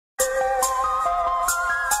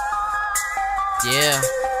Yeah.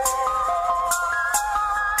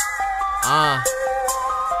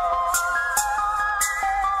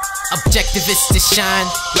 Objective is to shine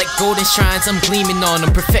like golden shrines. I'm gleaming on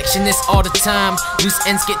them, perfectionist all the time. Loose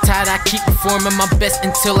ends get tied, I keep performing my best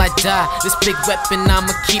until I die. This big weapon,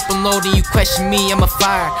 I'ma keep unloading. You question me, I'ma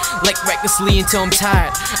fire like recklessly until I'm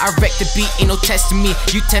tired. I wreck the beat, ain't no testing me.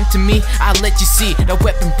 You tempting me, I'll let you see. That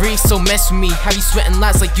weapon breathes, so mess with me. Have you sweating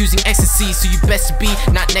lots like using ecstasy? So you best to be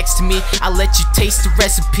not next to me. I'll let you taste the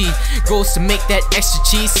recipe. Goals to make that extra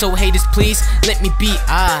cheese, so haters please let me be.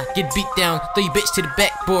 Get beat down, throw your bitch to the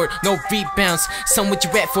backboard. No rebounds, son, what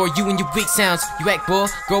you rap for? You and your weak sounds. You act boy,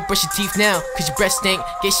 girl, brush your teeth now, cause your breath stink.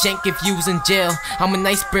 Get shanked if you was in jail. I'm an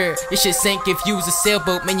iceberg, your shit sank if you was a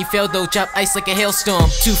sailboat. Man, you fell though, drop ice like a hailstorm.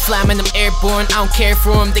 Too fly, man, I'm airborne, I don't care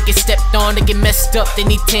for them. They get stepped on, they get messed up. They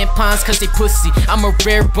need tampons cause they pussy. I'm a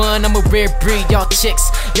rare one, I'm a rare breed. Y'all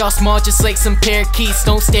chicks, y'all small just like some parakeets.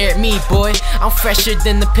 Don't stare at me, boy, I'm fresher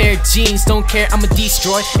than a pair of jeans. Don't care, I'ma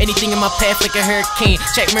destroy anything in my path like a hurricane.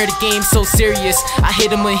 Check murder game so serious, I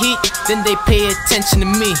hit them with heat, then they pay attention to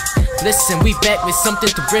me. Listen, we back with something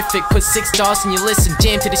terrific. Put $6 in your listen,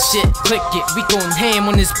 jam to the shit, click it. We going ham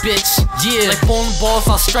on this bitch, yeah. Like bowling balls,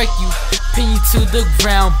 I'll strike you, pin you to the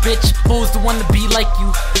ground, bitch. Who's the one to be like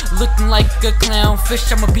you? Looking like a clown,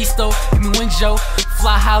 fish, I'm a beast though. Give me wings, yo.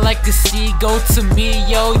 Fly high like a seagull to me,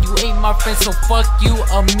 yo. You ain't my friend, so fuck you,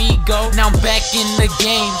 amigo. Now I'm back in the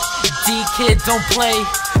game. D-Kid, don't play.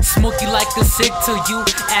 Smoky like a cig till you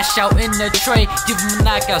ash out in the tray. Give him a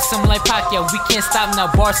knockout, something like Pacquiao. We can't stop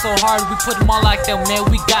now, bar so hard, we put them all like that, man,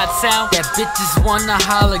 we got sound. That bitches wanna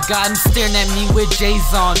holler, got him staring at me with J's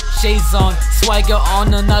on, shades on. Swagger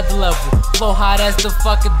on another level, flow hot as the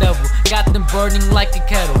fucking devil. Got them burning like a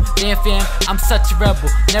kettle. Damn fam, I'm such a rebel.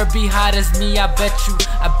 Never be hot as me, I bet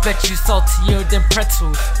you saltier than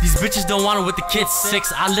pretzels. These bitches don't want it with the kid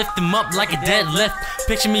 6. I lift them up like a deadlift.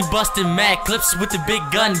 Picture me busting mad clips with the big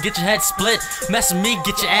gun, get your head split. Mess with me,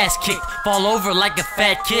 get your ass kicked. Fall over like a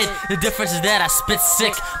fat kid. The difference is that I spit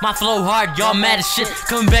sick. My flow hard, y'all mad as shit.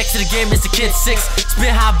 Coming back to the game, it's the kid 6.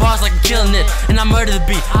 Spit high bars like I'm killing it, and I murder the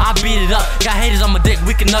beat, I beat it up. Got haters on my dick,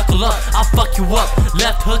 we can knuckle up. I'll fuck you up,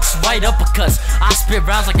 left hooks, right uppercuts. I spit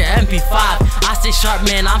rounds like an MP5. I stay sharp,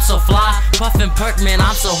 man, I'm so fly. Puffin' perk, man,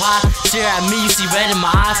 I'm so high. Stare at me, you see red in my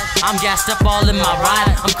eyes. I'm gassed up all in my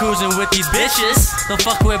ride. I'm cruising with these bitches. Don't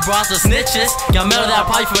fuck with bras or snitches. Y'all metal that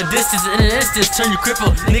probably from a distance. In an instance, turn you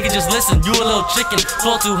crippled. Nigga, just listen, you a little chicken.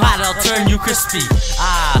 Flow too hot, I'll turn you crispy.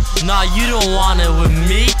 Nah, you don't want it with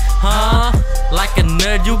me, huh? Like a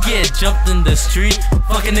nerd, you get jumped in the street.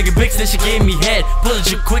 Fucking nigga big snitch, she gave me head. Pull it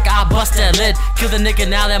you quick, I'll bust that lid. Kill the nigga,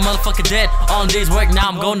 now that motherfucker dead. All days work, now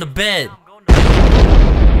I'm going to bed.